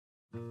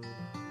Today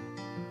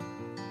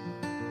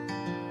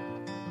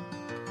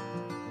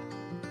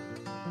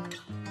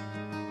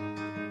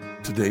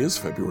is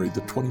February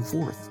the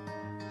 24th.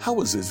 How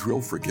was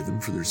Israel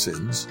forgiven for their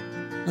sins?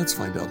 Let's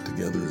find out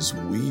together as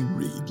we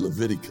read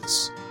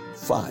Leviticus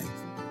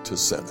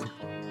 5-7.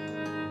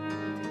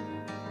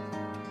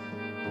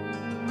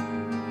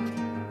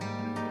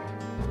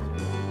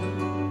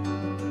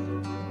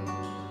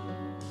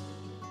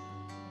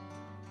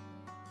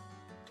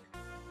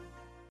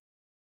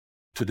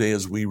 Today,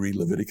 as we read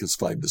Leviticus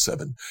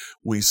 5-7,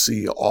 we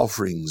see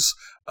offerings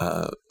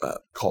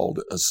called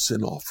a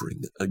sin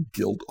offering, a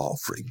guilt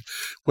offering.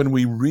 When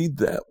we read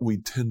that, we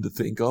tend to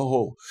think,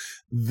 oh,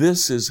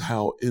 this is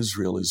how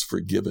Israel is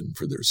forgiven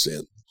for their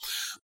sin.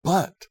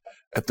 But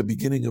at the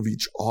beginning of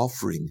each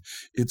offering,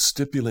 it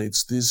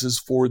stipulates this is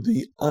for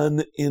the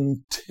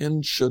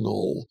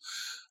unintentional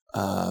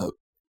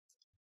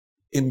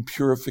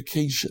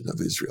impurification of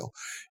Israel.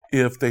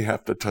 If they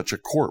have to touch a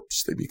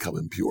corpse, they become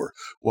impure.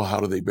 Well,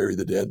 how do they bury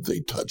the dead? They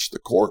touch the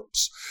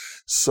corpse.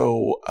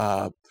 So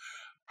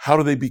how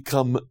do they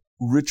become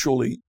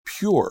ritually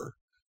pure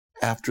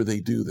after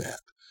they do that?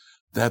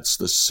 That's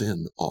the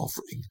sin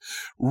offering.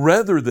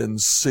 Rather than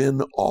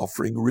sin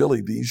offering,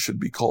 really these should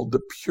be called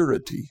the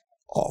purity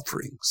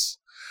offerings.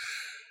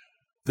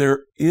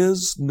 There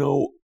is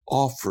no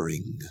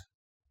offering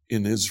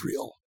in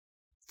Israel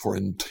for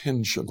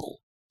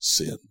intentional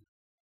sin.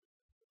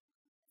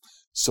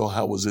 So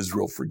how was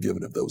Israel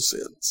forgiven of those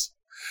sins?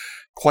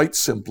 Quite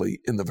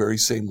simply, in the very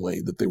same way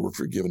that they were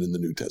forgiven in the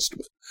New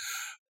Testament,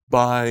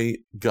 by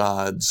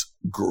God's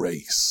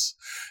grace.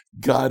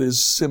 God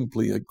is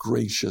simply a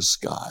gracious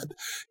God.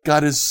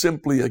 God is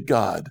simply a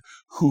God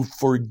who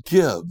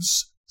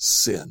forgives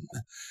sin.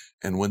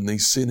 And when they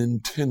sin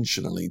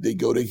intentionally, they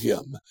go to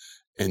Him,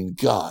 and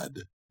God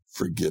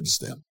forgives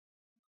them.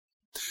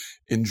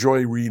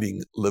 Enjoy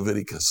reading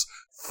Leviticus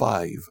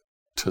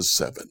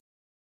 5-7.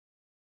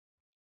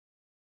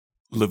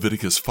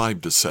 Leviticus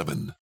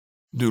 5-7,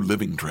 New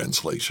Living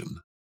Translation.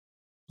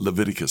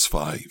 Leviticus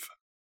 5.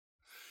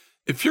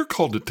 If you're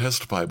called to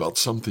testify about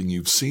something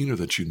you've seen or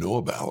that you know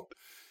about,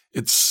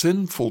 it's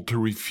sinful to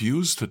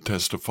refuse to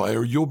testify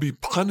or you'll be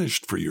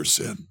punished for your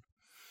sin.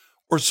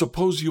 Or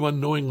suppose you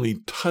unknowingly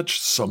touch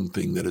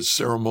something that is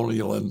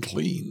ceremonial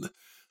unclean,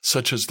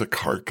 such as the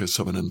carcass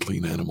of an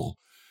unclean animal.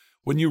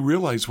 When you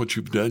realize what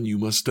you've done, you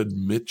must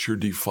admit your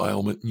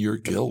defilement and your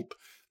guilt.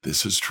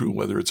 This is true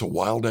whether it's a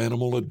wild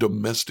animal, a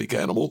domestic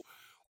animal,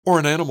 or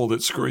an animal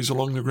that scurries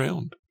along the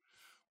ground.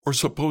 Or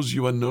suppose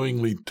you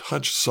unknowingly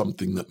touch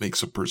something that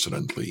makes a person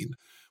unclean.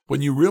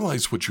 When you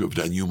realize what you have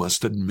done, you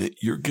must admit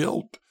your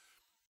guilt.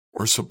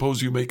 Or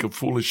suppose you make a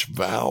foolish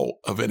vow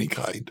of any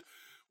kind,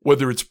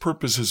 whether its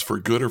purpose is for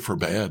good or for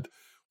bad.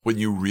 When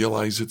you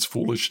realize its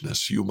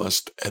foolishness, you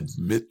must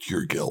admit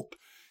your guilt.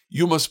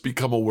 You must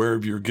become aware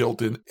of your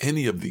guilt in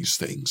any of these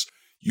things.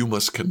 You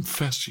must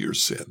confess your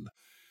sin.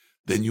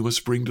 Then you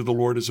must bring to the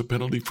Lord as a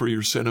penalty for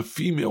your sin a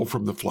female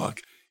from the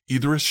flock,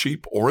 either a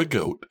sheep or a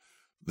goat.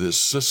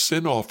 This is a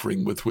sin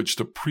offering with which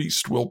the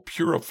priest will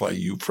purify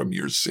you from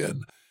your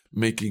sin,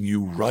 making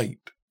you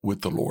right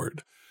with the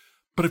Lord.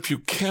 But if you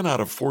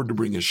cannot afford to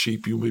bring a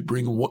sheep, you may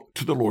bring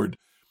to the Lord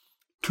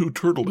 2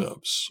 turtle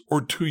doves or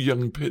 2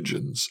 young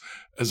pigeons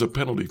as a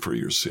penalty for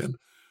your sin.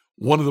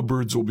 One of the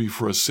birds will be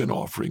for a sin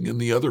offering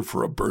and the other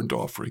for a burnt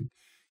offering.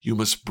 You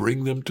must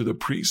bring them to the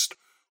priest,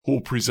 who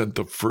will present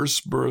the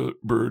first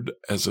bird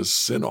as a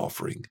sin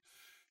offering.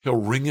 He'll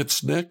wring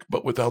its neck,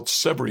 but without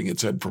severing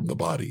its head from the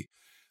body.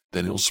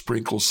 Then he'll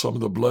sprinkle some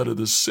of the blood of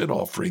the sin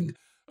offering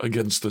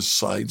against the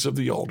sides of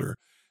the altar,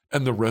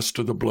 and the rest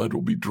of the blood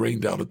will be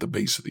drained out at the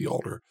base of the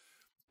altar.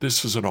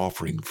 This is an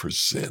offering for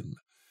sin.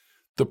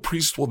 The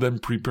priest will then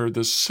prepare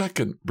the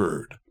second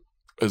bird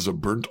as a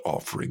burnt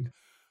offering,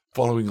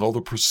 following all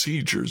the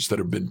procedures that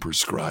have been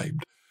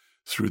prescribed.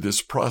 Through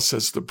this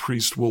process, the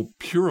priest will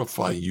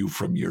purify you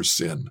from your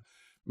sin,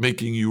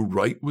 making you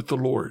right with the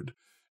Lord,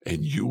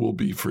 and you will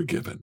be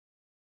forgiven.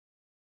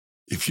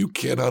 If you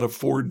cannot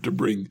afford to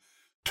bring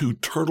 2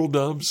 turtle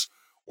doves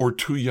or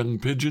 2 young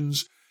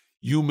pigeons,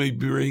 you may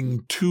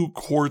bring 2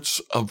 quarts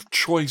of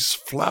choice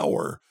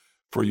flour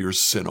for your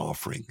sin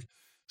offering.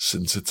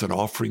 Since it's an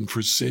offering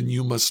for sin,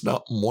 you must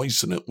not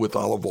moisten it with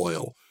olive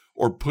oil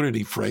or put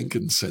any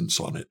frankincense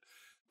on it.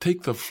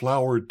 Take the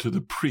flour to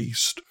the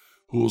priest,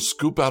 who will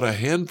scoop out a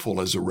handful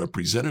as a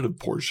representative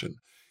portion.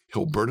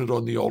 He'll burn it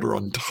on the altar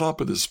on top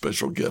of the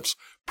special gifts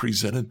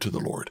presented to the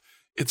Lord.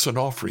 It's an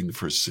offering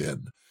for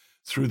sin.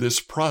 Through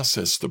this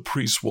process, the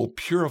priest will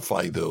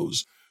purify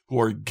those who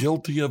are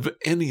guilty of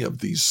any of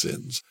these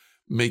sins,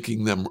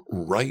 making them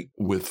right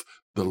with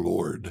the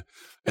Lord,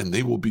 and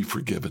they will be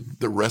forgiven.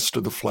 The rest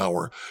of the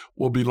flour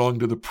will belong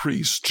to the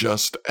priest,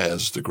 just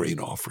as the grain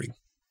offering.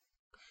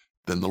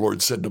 Then the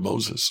Lord said to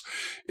Moses,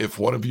 if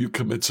one of you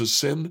commits a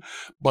sin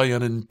by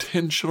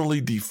unintentionally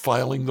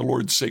defiling the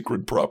Lord's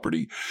sacred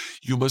property,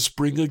 you must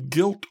bring a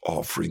guilt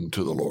offering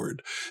to the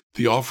Lord.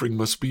 The offering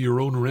must be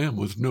your own ram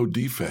with no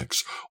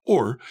defects,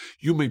 or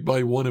you may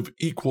buy one of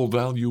equal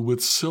value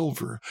with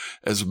silver,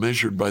 as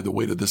measured by the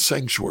weight of the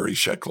sanctuary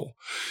shekel.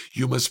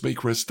 You must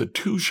make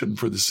restitution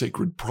for the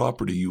sacred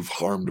property you've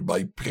harmed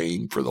by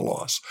paying for the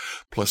loss,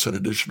 plus an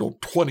additional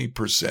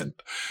 20%.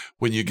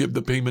 When you give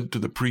the payment to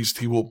the priest,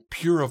 he will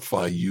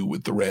purify you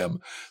with the ram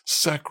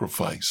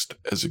sacrificed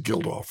as a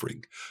guilt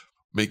offering,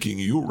 making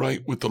you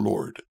right with the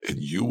Lord, and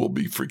you will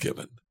be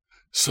forgiven.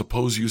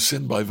 Suppose you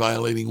sin by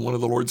violating one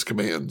of the Lord's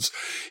commands.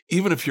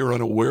 Even if you're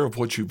unaware of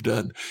what you've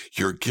done,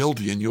 you're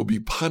guilty and you'll be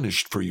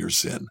punished for your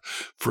sin.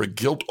 For a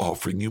guilt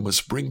offering, you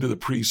must bring to the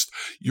priest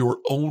your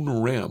own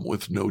ram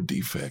with no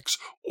defects,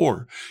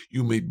 or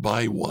you may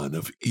buy one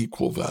of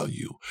equal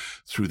value.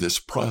 Through this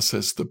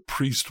process, the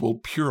priest will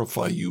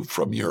purify you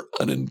from your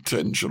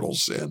unintentional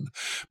sin,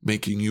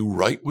 making you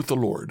right with the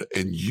Lord,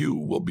 and you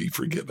will be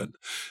forgiven.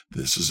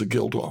 This is a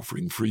guilt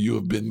offering, for you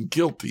have been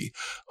guilty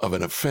of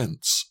an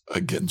offense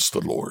against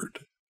the Lord.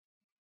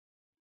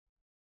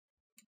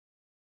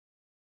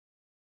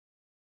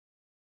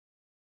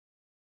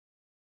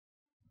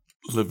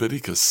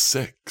 Leviticus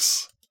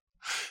 6.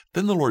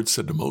 Then the Lord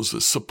said to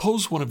Moses,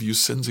 suppose one of you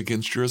sins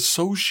against your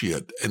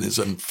associate and is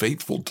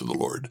unfaithful to the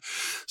Lord.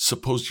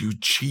 Suppose you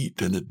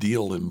cheat in a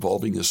deal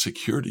involving a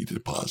security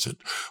deposit,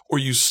 or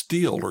you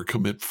steal or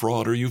commit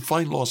fraud, or you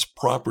find lost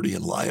property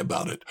and lie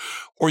about it,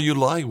 or you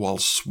lie while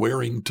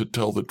swearing to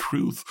tell the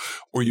truth,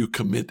 or you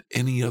commit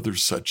any other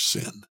such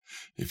sin.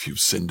 If you've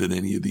sinned in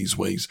any of these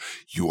ways,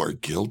 you are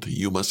guilty.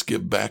 You must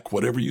give back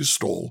whatever you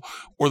stole,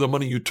 or the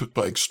money you took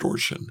by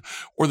extortion,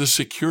 or the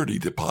security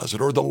deposit,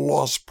 or the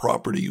lost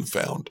property you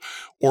found,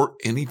 or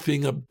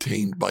anything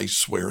obtained by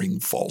swearing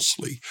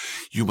falsely.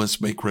 You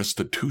must make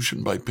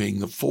restitution by paying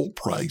the full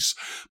price,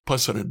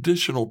 plus an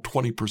additional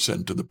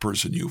 20% to the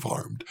person you've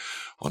harmed.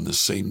 On the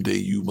same day,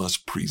 you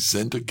must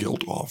present a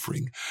guilt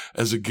offering.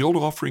 As a guilt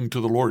offering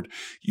to the Lord,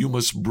 you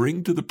must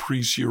bring to the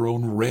priest your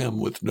own ram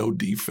with no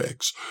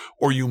defects,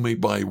 or you may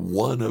buy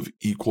one of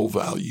equal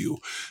value.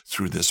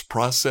 Through this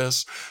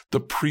process, the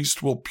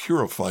priest will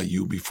purify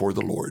you before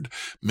the Lord,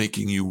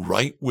 making you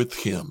right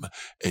with him,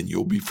 and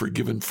you'll be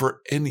forgiven for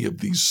any of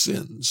these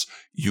sins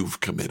you've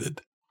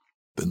committed.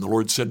 Then the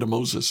Lord said to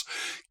Moses,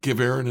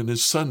 give Aaron and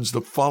his sons the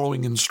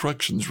following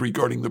instructions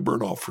regarding the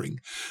burnt offering.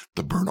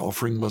 The burnt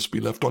offering must be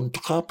left on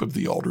top of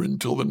the altar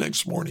until the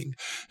next morning,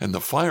 and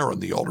the fire on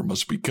the altar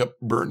must be kept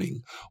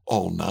burning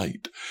all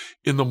night.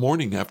 In the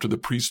morning, after the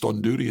priest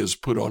on duty has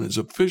put on his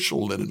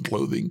official linen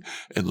clothing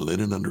and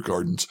linen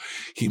undergarments,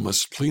 he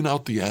must clean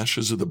out the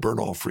ashes of the burnt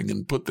offering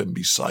and put them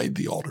beside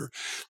the altar.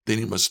 Then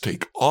he must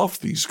take off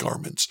these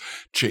garments,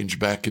 change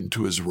back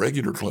into his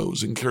regular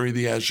clothes, and carry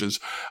the ashes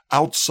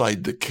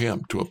outside the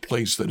camp to a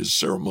place that is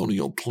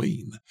ceremonial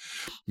clean.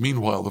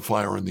 Meanwhile, the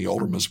fire on the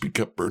altar must be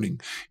kept burning.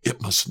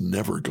 It must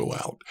never go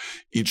out.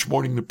 Each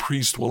morning the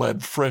priest will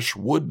add fresh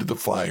wood to the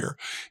fire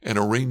and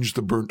arrange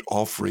the burnt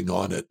offering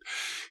on it.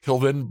 He'll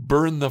then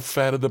burn the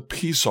fat of the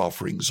peace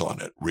offerings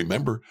on it.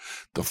 Remember,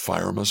 the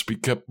fire must be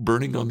kept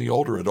burning on the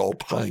altar at all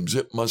times.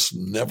 It must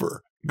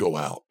never go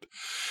out.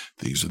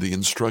 These are the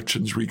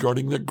instructions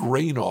regarding the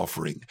grain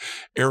offering.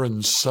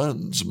 Aaron's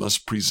sons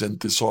must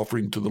present this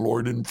offering to the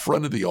Lord in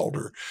front of the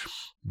altar.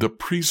 The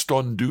priest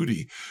on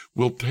duty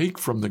will take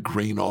from the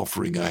grain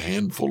offering a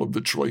handful of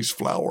the choice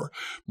flour,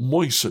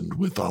 moistened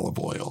with olive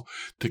oil,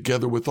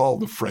 together with all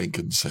the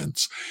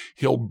frankincense.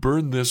 He'll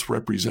burn this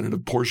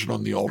representative portion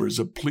on the altar as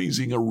a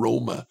pleasing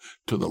aroma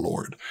to the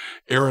Lord.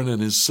 Aaron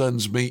and his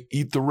sons may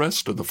eat the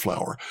rest of the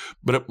flour,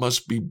 but it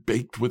must be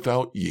baked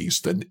without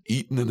yeast and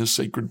eaten in a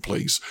sacred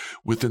place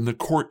within the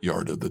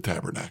courtyard of the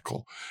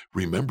tabernacle.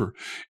 Remember,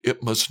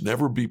 it must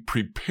never be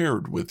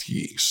prepared with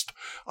yeast.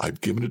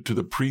 I've given it to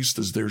the priest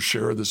as their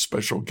share of the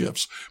special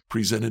gifts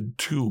presented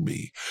to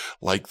me.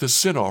 Like the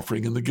sin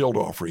offering and the guilt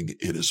offering,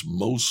 it is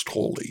most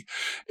holy.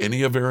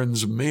 Any of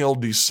Aaron's male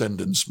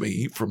descendants may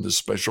eat from the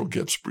special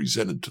gifts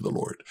presented to the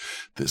Lord.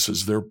 This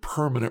is their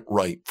permanent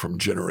right from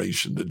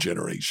generation to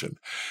generation.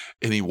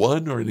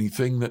 Anyone or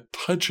anything that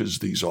touches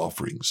these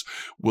offerings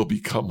will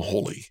become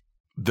holy.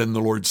 Then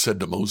the Lord said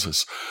to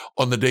Moses,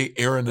 on the day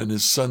Aaron and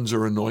his sons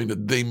are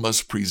anointed, they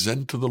must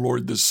present to the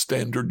Lord the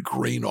standard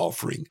grain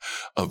offering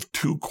of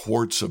 2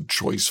 quarts of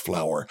choice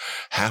flour,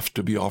 half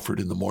to be offered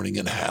in the morning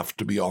and half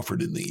to be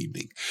offered in the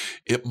evening.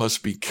 It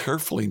must be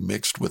carefully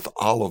mixed with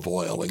olive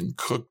oil and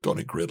cooked on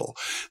a griddle.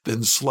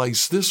 Then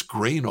slice this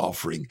grain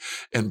offering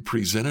and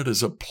present it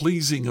as a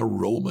pleasing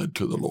aroma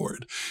to the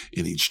Lord.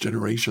 In each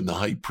generation, the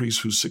high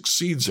priest who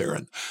succeeds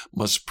Aaron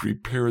must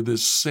prepare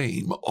this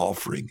same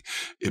offering.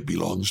 It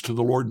belongs to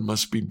the Lord and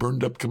must be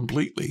burned up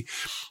completely.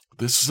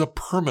 This is a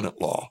permanent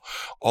law.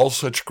 All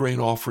such grain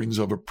offerings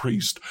of a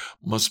priest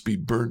must be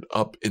burned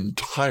up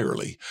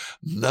entirely.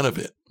 None of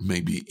it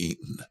may be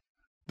eaten.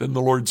 Then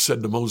the Lord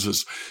said to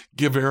Moses,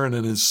 "Give Aaron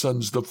and his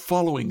sons the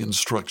following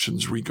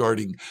instructions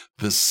regarding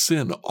the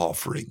sin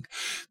offering.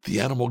 The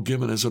animal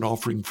given as an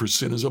offering for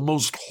sin is a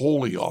most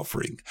holy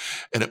offering,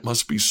 and it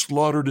must be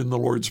slaughtered in the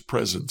Lord's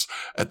presence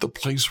at the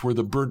place where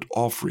the burnt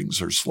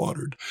offerings are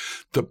slaughtered.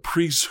 The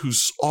priest who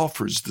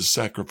offers the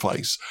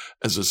sacrifice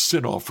as a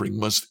sin offering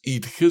must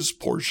eat his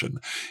portion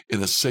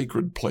in a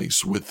sacred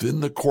place within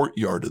the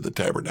courtyard of the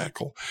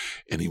tabernacle.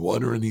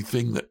 Anyone or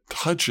anything that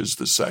touches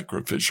the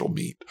sacrificial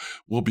meat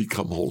will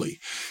become holy.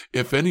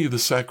 If any of the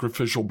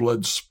sacrificial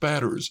blood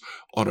spatters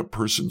on a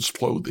person's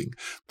clothing,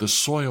 the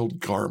soiled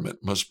garment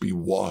must be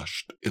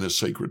washed in a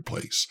sacred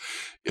place.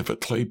 If a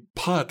clay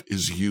pot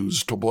is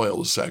used to boil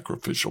the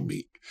sacrificial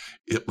meat,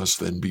 it must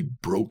then be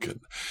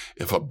broken.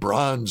 If a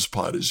bronze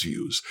pot is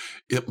used,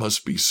 it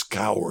must be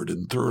scoured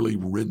and thoroughly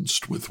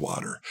rinsed with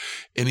water.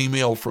 Any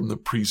male from the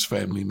priest's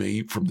family may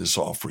eat from this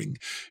offering.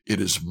 It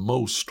is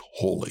most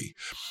holy.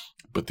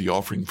 But the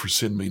offering for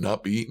sin may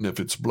not be eaten if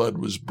its blood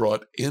was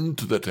brought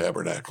into the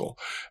tabernacle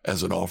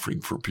as an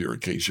offering for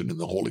purification in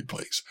the holy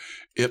place.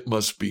 It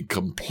must be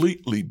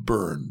completely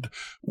burned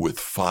with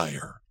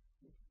fire."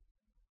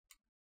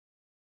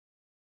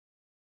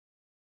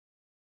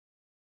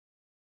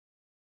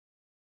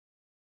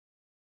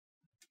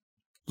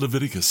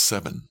 Leviticus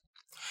 7.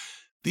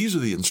 These are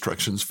the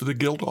instructions for the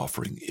guilt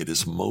offering. It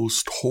is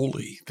most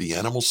holy. The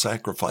animal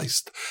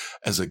sacrificed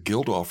as a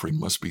guilt offering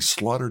must be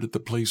slaughtered at the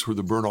place where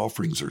the burnt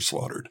offerings are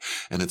slaughtered,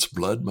 and its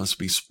blood must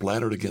be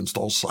splattered against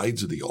all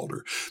sides of the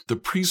altar. The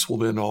priest will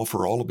then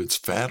offer all of its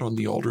fat on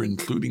the altar,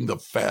 including the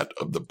fat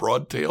of the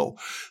broad tail,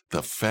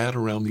 the fat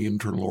around the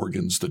internal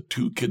organs, the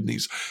 2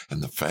 kidneys,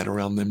 and the fat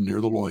around them near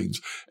the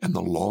loins, and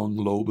the long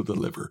lobe of the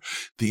liver.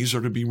 These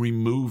are to be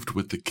removed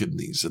with the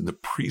kidneys, and the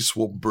priest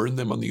will burn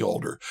them on the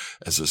altar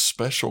as a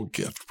special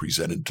gift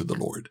presented to the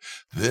Lord.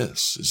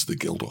 This is the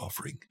guilt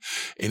offering.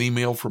 Any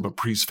male from a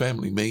priest's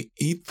family may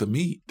eat the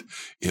meat.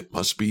 It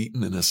must be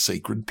eaten in a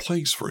sacred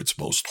place, for it's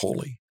most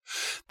holy.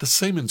 The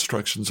same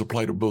instructions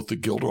apply to both the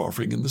guilt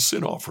offering and the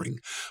sin offering.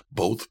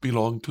 Both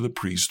belong to the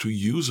priest who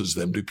uses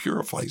them to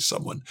purify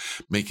someone,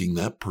 making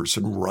that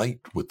person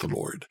right with the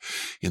Lord.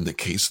 In the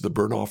case of the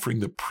burnt offering,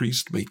 the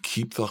priest may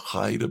keep the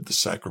hide of the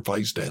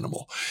sacrificed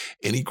animal.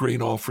 Any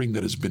grain offering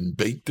that has been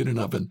baked in an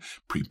oven,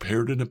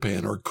 prepared in a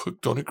pan, or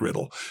cooked on a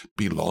griddle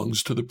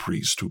belongs to the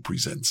priest who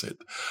presents it.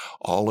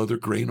 All other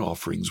grain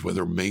offerings,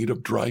 whether made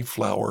of dry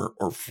flour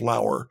or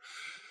flour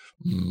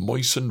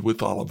moistened with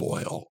olive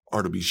oil,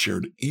 are to be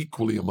shared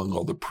equally among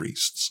all the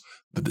priests,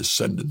 the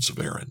descendants of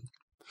Aaron.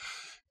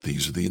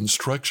 These are the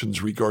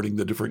instructions regarding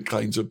the different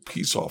kinds of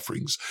peace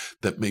offerings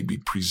that may be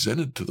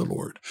presented to the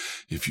Lord.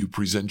 If you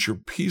present your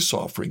peace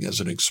offering as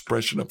an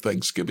expression of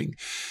thanksgiving,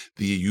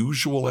 the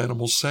usual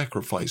animal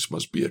sacrifice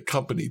must be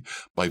accompanied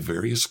by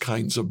various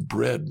kinds of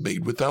bread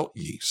made without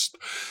yeast,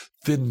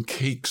 thin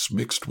cakes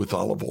mixed with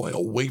olive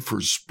oil,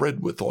 wafers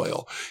spread with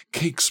oil,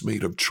 cakes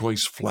made of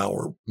choice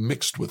flour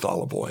mixed with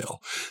olive oil.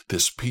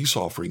 This peace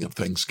offering of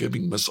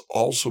thanksgiving must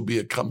also be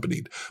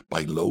accompanied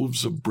by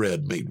loaves of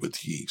bread made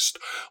with yeast.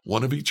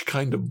 One of each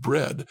kind of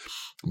bread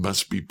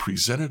must be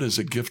presented as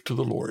a gift to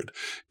the Lord.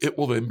 It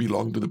will then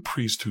belong to the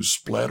priest who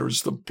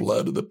splatters the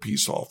blood of the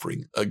peace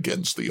offering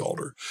against the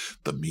altar.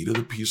 The meat of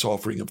the peace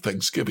offering of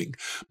thanksgiving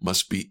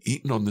must be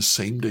eaten on the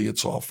same day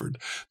it's offered.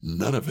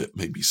 None of it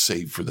may be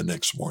saved for the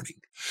next morning.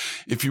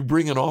 If you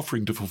bring an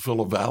offering to fulfill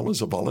a vow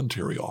as a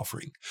voluntary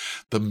offering,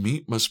 the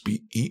meat must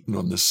be eaten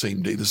on the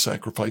same day the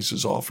sacrifice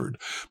is offered,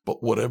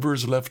 but whatever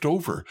is left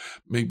over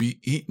may be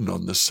eaten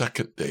on the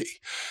second day.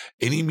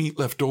 Any meat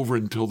left over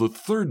until the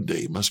third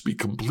day must be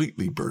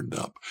completely burned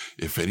up.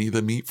 If any of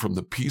the meat from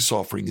the peace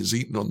offering is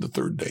eaten on the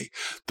third day,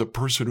 the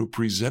person who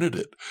presented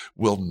it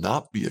will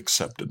not be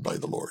accepted by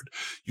the Lord.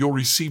 You'll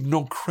receive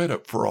no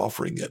credit for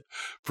offering it,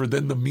 for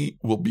then the meat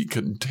will be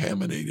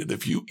contaminated.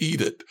 If you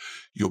eat it,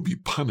 you'll be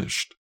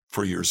punished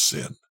for your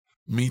sin.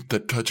 Meat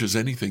that touches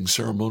anything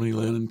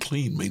ceremonially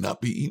unclean may not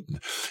be eaten.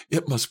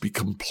 It must be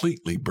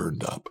completely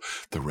burned up.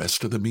 The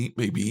rest of the meat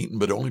may be eaten,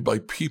 but only by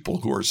people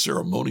who are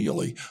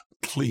ceremonially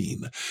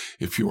clean.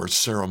 If you are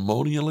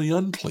ceremonially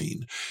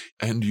unclean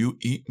and you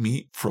eat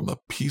meat from a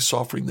peace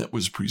offering that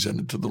was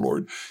presented to the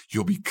Lord,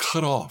 you'll be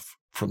cut off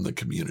from the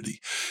community.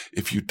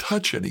 If you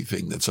touch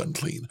anything that's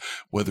unclean,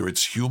 whether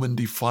it's human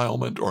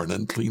defilement or an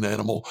unclean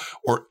animal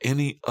or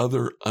any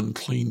other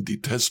unclean,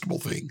 detestable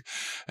thing,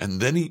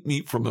 and then eat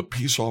meat from a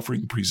peace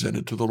offering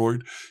presented to the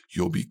Lord,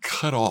 you'll be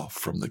cut off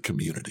from the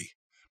community.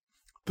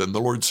 Then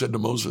the Lord said to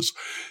Moses,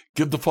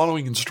 "Give the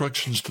following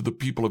instructions to the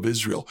people of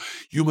Israel.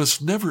 You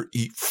must never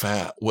eat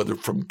fat, whether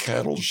from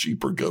cattle,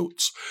 sheep, or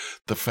goats.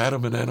 The fat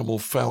of an animal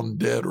found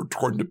dead or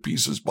torn to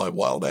pieces by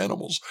wild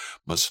animals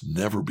must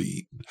never be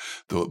eaten,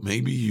 though it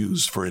may be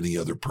used for any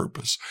other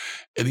purpose.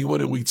 Anyone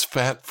who eats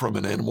fat from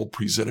an animal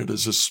presented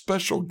as a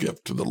special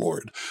gift to the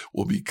Lord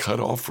will be cut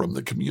off from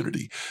the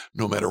community.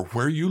 No matter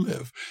where you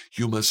live,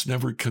 you must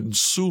never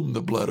consume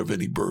the blood of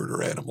any bird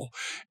or animal.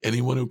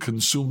 Anyone who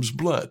consumes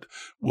blood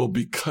will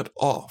be cut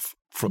off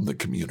from the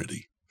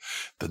community."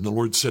 Then the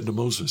Lord said to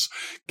Moses,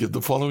 "Give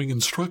the following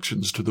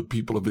instructions to the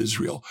people of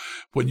Israel.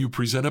 When you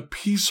present a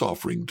peace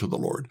offering to the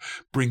Lord,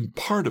 bring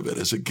part of it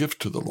as a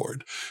gift to the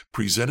Lord.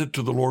 Present it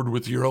to the Lord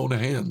with your own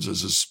hands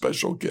as a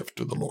special gift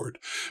to the Lord.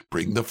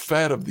 Bring the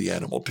fat of the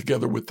animal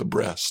together with the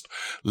breast.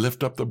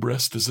 Lift up the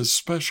breast as a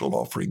special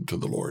offering to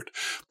the Lord.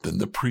 Then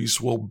the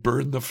priest will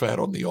burn the fat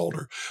on the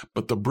altar,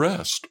 but the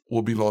breast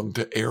will belong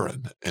to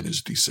Aaron and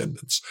his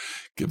descendants.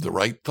 Give the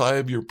right thigh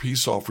of your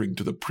peace offering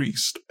to the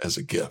priest as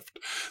a gift.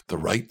 The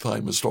right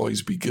thigh must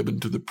always be given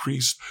to the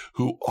priest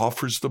who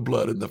offers the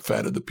blood and the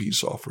fat of the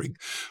peace offering.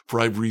 For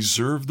I've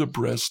reserved the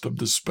breast of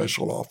the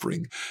special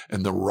offering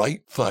and the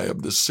right thigh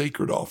of the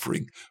sacred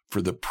offering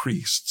for the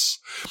priests.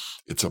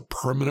 It's a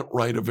permanent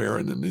right of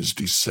Aaron and his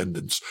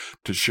descendants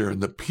to share in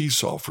the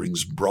peace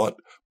offerings brought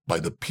by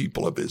the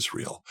people of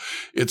Israel.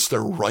 It's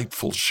their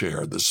rightful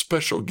share. The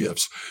special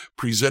gifts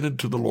presented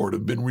to the Lord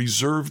have been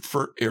reserved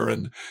for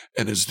Aaron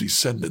and his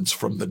descendants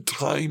from the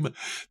time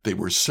they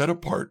were set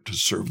apart to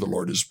serve the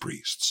Lord as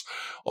priests.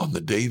 On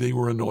the day they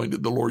were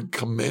anointed, the Lord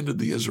commanded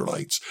the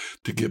Israelites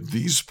to give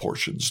these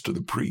portions to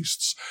the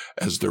priests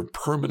as their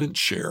permanent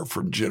share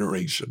from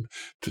generation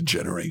to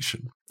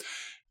generation.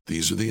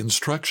 These are the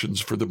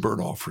instructions for the burnt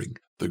offering,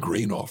 the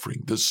grain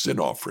offering, the sin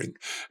offering,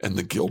 and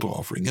the guilt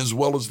offering, as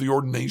well as the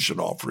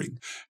ordination offering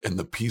and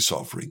the peace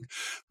offering.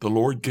 The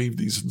Lord gave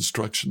these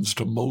instructions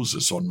to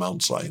Moses on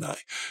Mount Sinai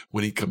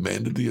when he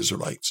commanded the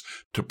Israelites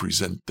to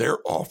present their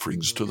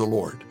offerings to the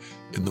Lord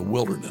in the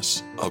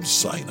wilderness of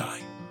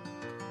Sinai.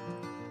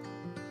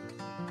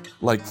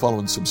 Like, follow,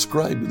 and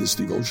subscribe to this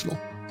devotional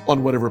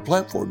on whatever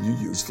platform you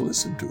use to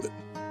listen to it.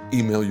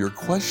 Email your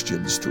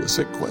questions to us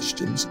at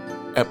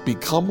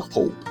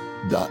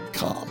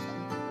questions@becomehope.com.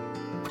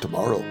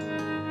 Tomorrow,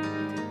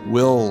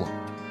 we'll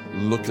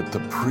look at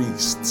the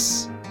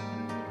priests